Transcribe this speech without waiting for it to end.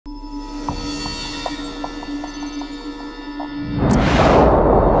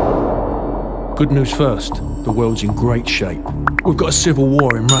Good news first, the world's in great shape. We've got a civil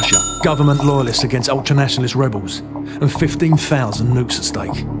war in Russia, government loyalists against ultranationalist rebels, and 15,000 nukes at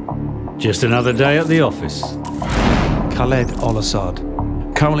stake. Just another day at the office. Khaled al-Assad,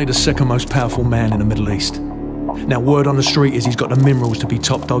 currently the second most powerful man in the Middle East. Now, word on the street is he's got the minerals to be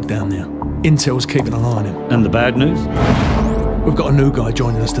top dog down there. Intel's keeping an eye on him. And the bad news? We've got a new guy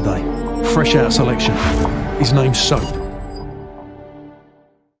joining us today, fresh out of selection. His name's Soap.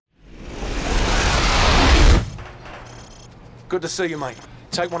 Good to see you, mate.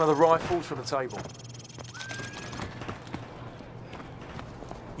 Take one of the rifles from the table.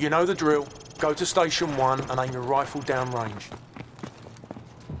 You know the drill. Go to Station 1 and aim your rifle downrange.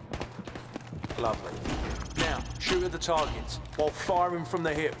 Lovely. Now, shoot at the targets while firing from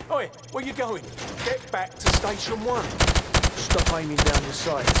the hip. Oi, where you going? Get back to Station 1. Stop aiming down your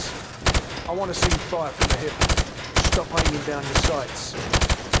sights. I want to see you fire from the hip. Stop aiming down your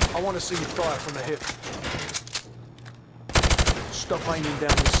sights. I want to see you fire from the hip. Stop aiming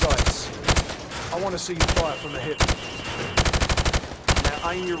down your sights. I want to see you fire from the hip.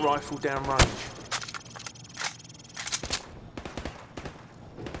 Now aim your rifle downrange.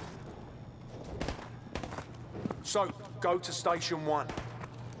 So, go to Station 1.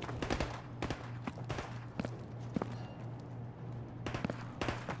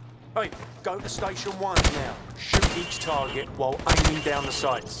 Hey, go to Station 1 now. Shoot each target while aiming down the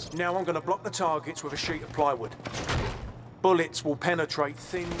sights. Now I'm going to block the targets with a sheet of plywood. Bullets will penetrate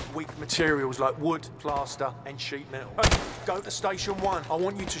thin, weak materials like wood, plaster, and sheet metal. Hey, go to Station 1. I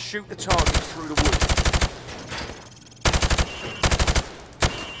want you to shoot the targets through the wood.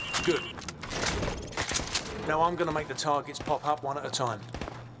 Good. Now I'm going to make the targets pop up one at a time.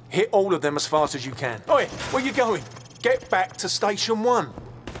 Hit all of them as fast as you can. Oi, where you going? Get back to Station 1.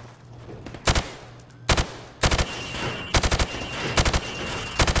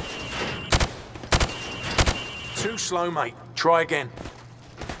 Too slow, mate. Try again.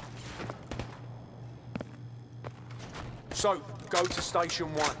 So, go to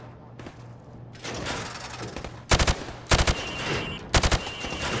Station 1.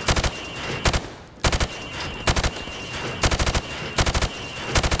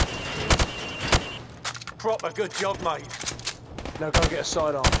 Proper good job, mate. Now go get a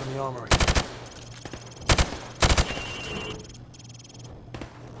sidearm from the armory.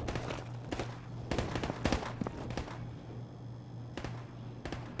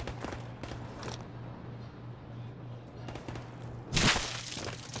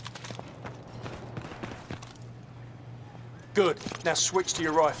 Good. Now switch to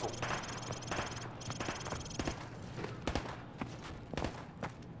your rifle.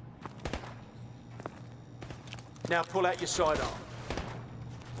 Now pull out your sidearm.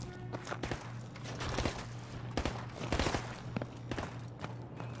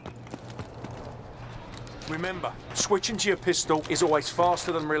 Remember, switching to your pistol is always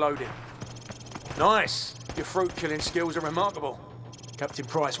faster than reloading. Nice! Your fruit-killing skills are remarkable. Captain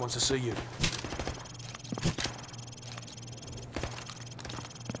Price wants to see you.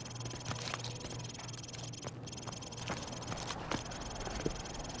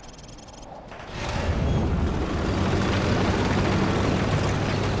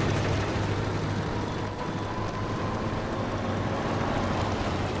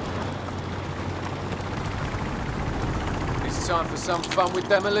 Time for some fun with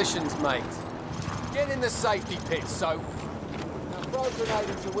demolitions, mate. Get in the safety pit, Soap. Now throw a grenade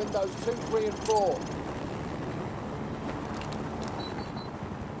into windows 2, 3 and 4.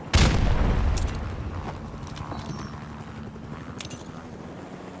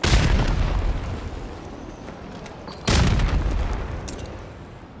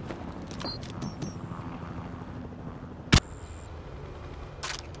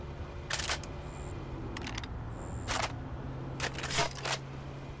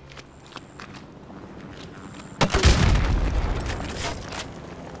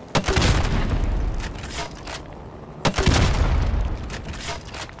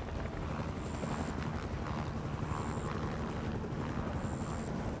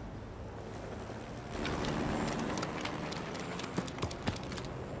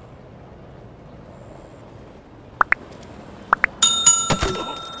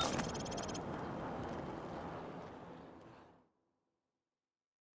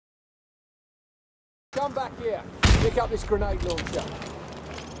 Come back here. Pick up this grenade launcher.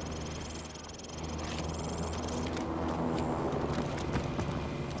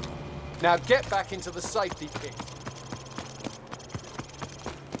 Now get back into the safety pit.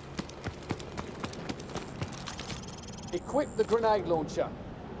 Equip the grenade launcher.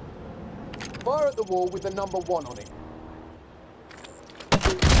 Fire at the wall with the number 1 on it.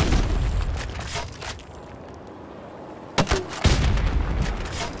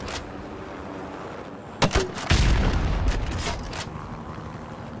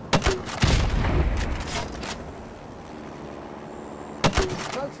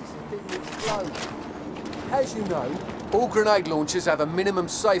 As you know, all grenade launchers have a minimum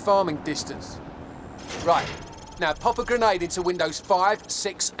safe arming distance. Right, now pop a grenade into windows 5,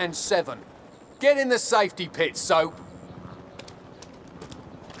 6 and 7. Get in the safety pit, Soap.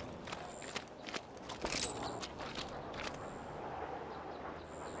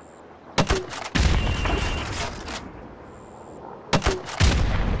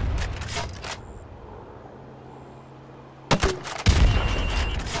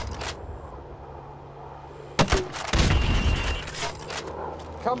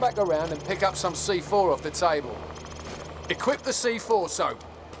 Come back around and pick up some C4 off the table. Equip the C4, Soap.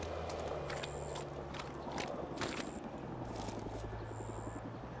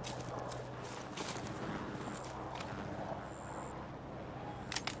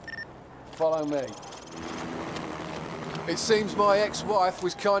 Follow me. It seems my ex-wife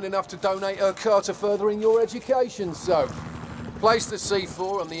was kind enough to donate her car to furthering your education, Soap. Place the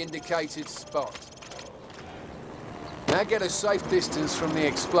C4 on the indicated spot. Now get a safe distance from the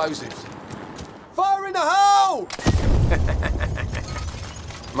explosives. Fire in the hole!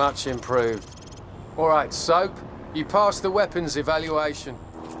 Much improved. All right, Soap. You passed the weapons evaluation.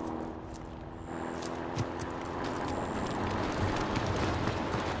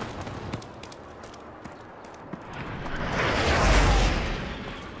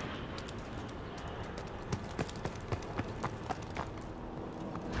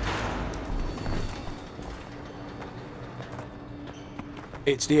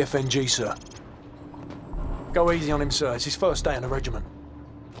 It's the FNG, sir. Go easy on him, sir. It's his first day in the regiment.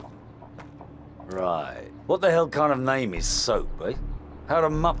 Right. What the hell kind of name is Soap, eh? How'd a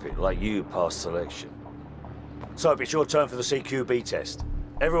muppet like you pass selection? Soap, it's your turn for the CQB test.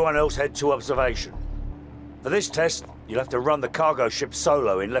 Everyone else head to observation. For this test, you'll have to run the cargo ship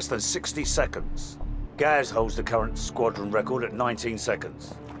solo in less than 60 seconds. Gaz holds the current squadron record at 19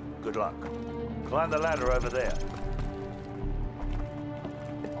 seconds. Good luck. Climb the ladder over there.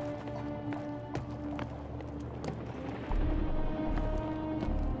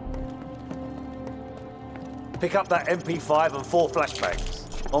 Pick up that MP5 and 4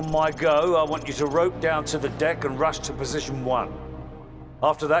 flashbangs. On my go, I want you to rope down to the deck and rush to position 1.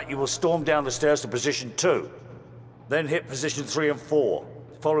 After that, you will storm down the stairs to position 2. Then hit position 3 and 4,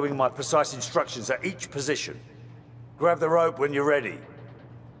 following my precise instructions at each position. Grab the rope when you're ready.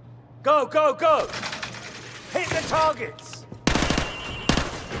 Go, go, go! Hit the targets!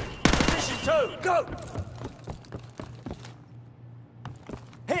 Position 2, go!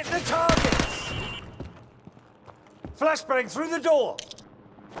 Hit the targets! Flashbang through the door!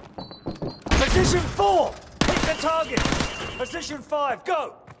 Position 4! Hit the targets! Position 5,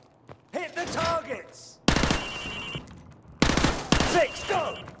 go! Hit the targets! 6,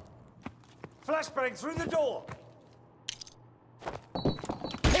 go! Flashbang through the door!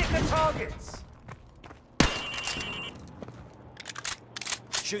 Hit the targets!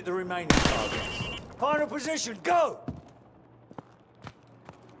 Shoot the remaining targets. Final position, go!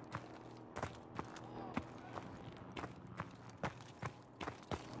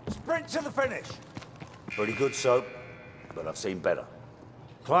 Sprint to the finish. Pretty good, Soap, but I've seen better.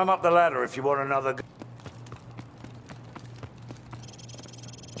 Climb up the ladder if you want another go.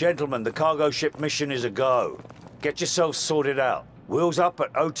 Gentlemen, the cargo ship mission is a go. Get yourselves sorted out. Wheels up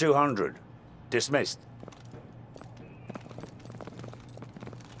at 0200. Dismissed.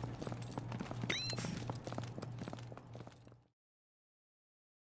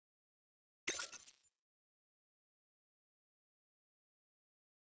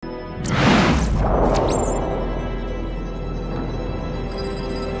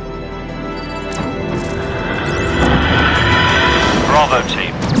 Bravo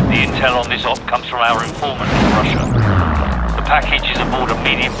team. The intel on this op comes from our informant in Russia. The package is aboard a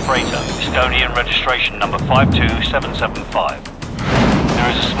medium freighter, Estonian registration number 52775. There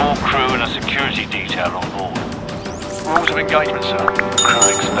is a small crew and a security detail on board. Rules of engagement, sir. Crew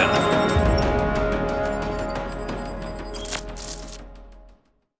expelled.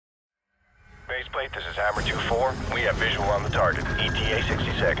 Baseplate, this is Hammer 2-4. We have visual on the target. ETA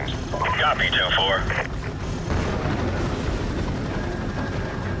 60 seconds. Copy, 2-4.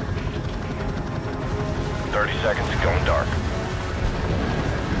 30 seconds, going dark.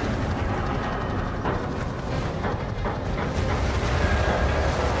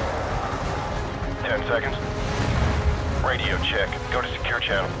 Seconds. Radio check. Go to secure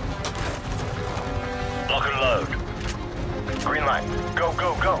channel. Lock and load. Green light. Go,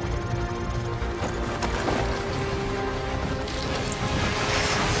 go, go.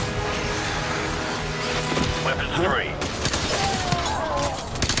 Weapons 3.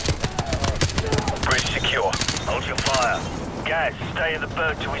 Bridge secure. Hold your fire. Guys, stay in the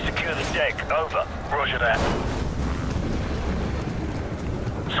boat till we secure the deck. Over. Roger that.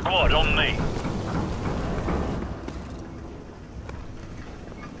 Squad, on me.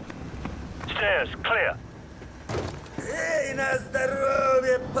 Stairs, clear. Эй, на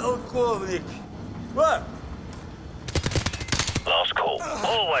здоровье, полковник! What? Last call.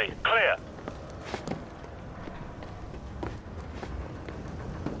 Hallway, clear.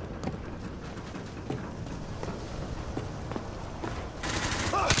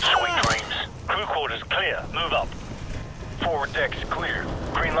 Sweet dreams. Crew quarters clear. Move up. Forward deck is clear.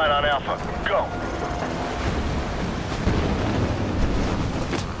 Green light on Alpha. Go.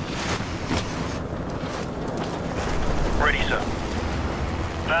 Ready, sir.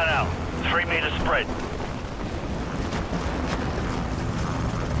 Fan out. 3 meter spread.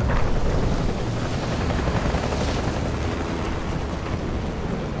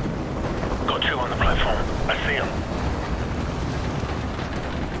 Got 2 on the platform. I see them.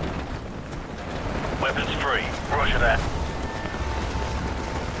 Weapons free. Roger that.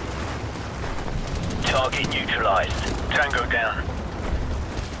 Target neutralized. Tango down.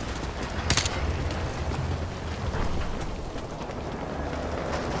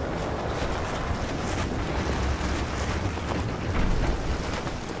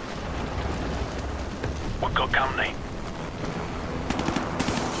 We've got company.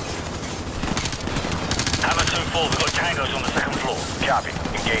 Hammer 2-4, we've got tangos on the second floor. Copy.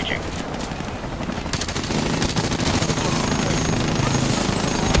 Engaging.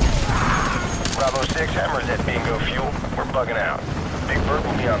 Bravo 6, Hammer's at bingo fuel. We're bugging out. Big Bird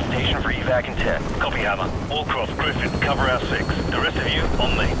will be on station for evac in 10. Copy, Hammer. Allcroft, Griffin, cover our 6. The rest of you,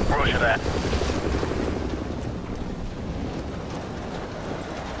 on me. Roger that.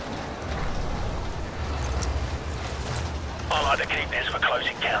 I like to keep this for close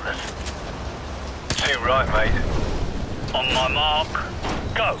encounters. Too right, mate. On my mark,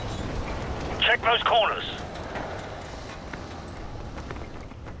 go. Check those corners.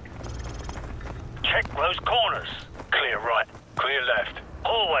 Check those corners. Clear right. Clear left.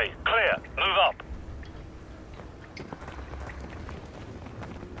 Hallway, clear. Move up.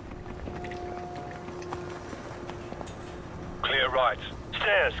 Clear right.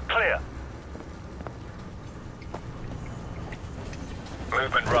 Stairs, clear.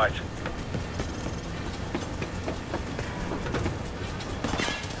 Movement right.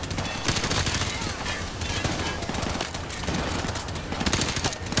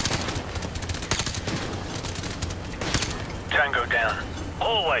 Tango down.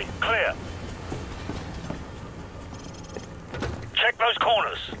 Hallway, clear. Check those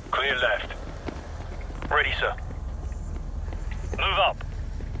corners. Clear left. Ready, sir. Move up.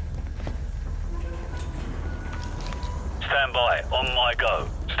 Stand by. On my go.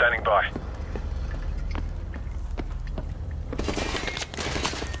 Standing by.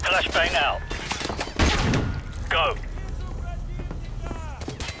 Flashbang out. Go.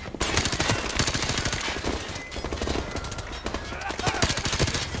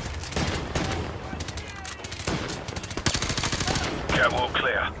 Catwalk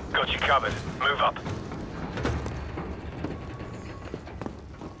clear. Got you covered. Move up.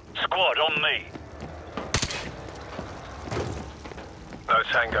 Squad, on me. No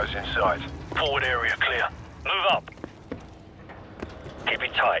tangos in sight. Forward area clear. Move up. Keep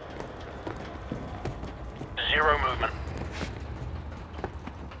it tight. 0 movement.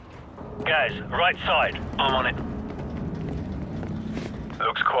 Guys, right side. I'm on it.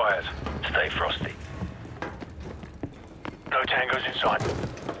 Looks quiet. Stay frosty. No tangos in sight.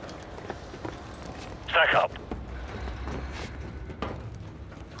 Stack up.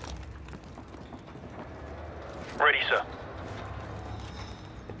 Ready, sir.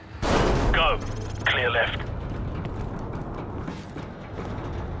 Go. Clear left.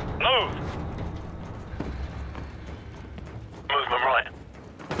 Move. Movement right.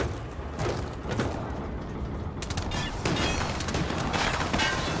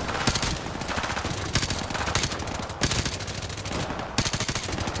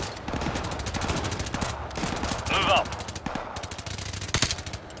 Move up.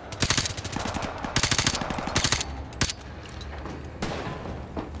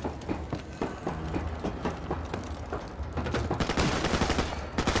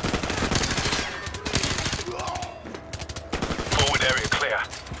 Forward area clear.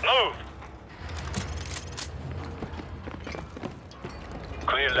 Move.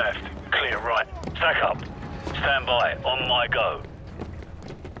 Clear left. Clear right. Stack up. Stand by. On my go.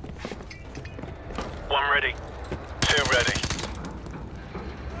 1 ready. 2 ready.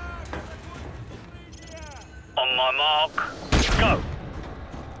 On my mark. Go.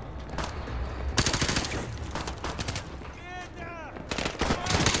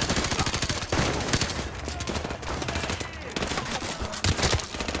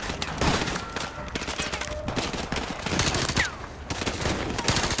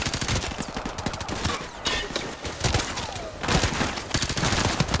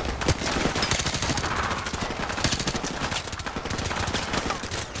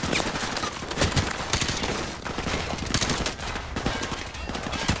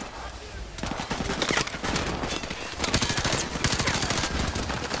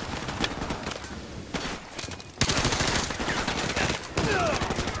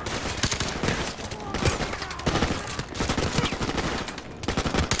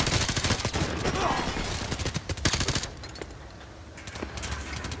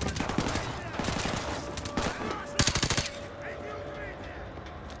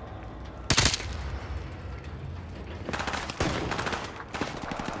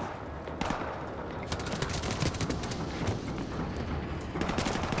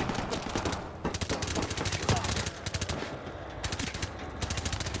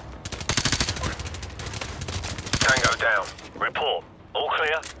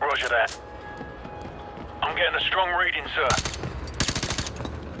 clear? Roger that. I'm getting a strong reading, sir.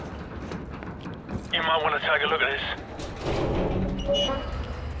 You might want to take a look at this.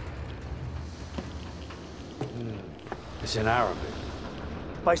 It's in Arabic.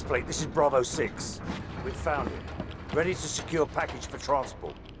 Baseplate, this is Bravo 6. We've found it. Ready to secure package for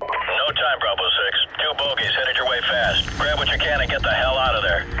transport. No time, Bravo 6. 2 bogies headed your way fast. Grab what you can and get the hell out of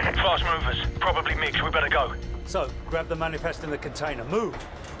there. Fast movers. Probably mixed. We better go. So, grab the manifest in the container. Move!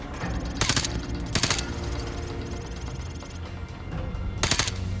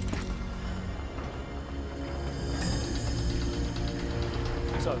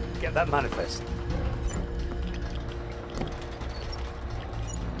 So, get that manifest.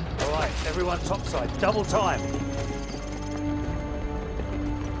 All right, everyone topside. Double time.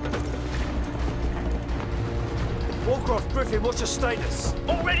 Warcraft, Griffin, what's your status?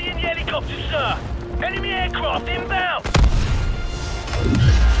 Already in the helicopter, sir. Enemy aircraft inbound.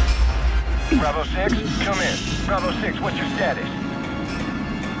 Bravo 6, come in. Bravo 6, what's your status?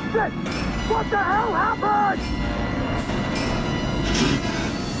 Shit! What the hell happened?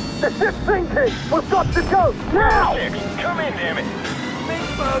 The ship's sinking! We've got to go, now! 6, come in, damn it.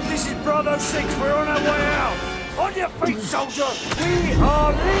 Big Bird, this is Bravo 6. We're on our way out. On your feet, soldier. We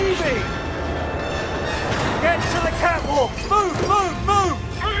are leaving. Get to the catwalk. Move, move, move.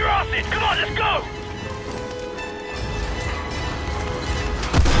 Move your asses. Come on, let's go.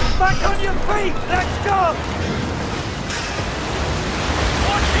 Back on your feet. Let's go.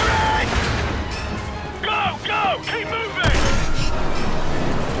 Watch your head. Go, go. Keep moving.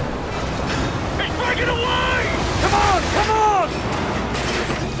 It's breaking away. Come on, come on.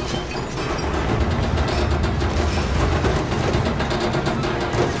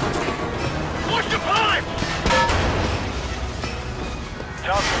 Watch the pipe!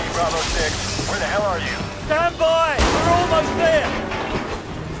 Talk to me, Bravo 6. Where the hell are you? Stand by! We're almost there!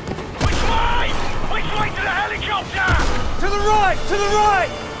 Which way? Which way to the helicopter? To the right! To the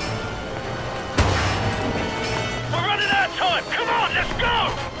right! We're running out of time! Come on, let's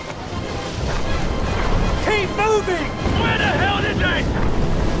go! Keep moving!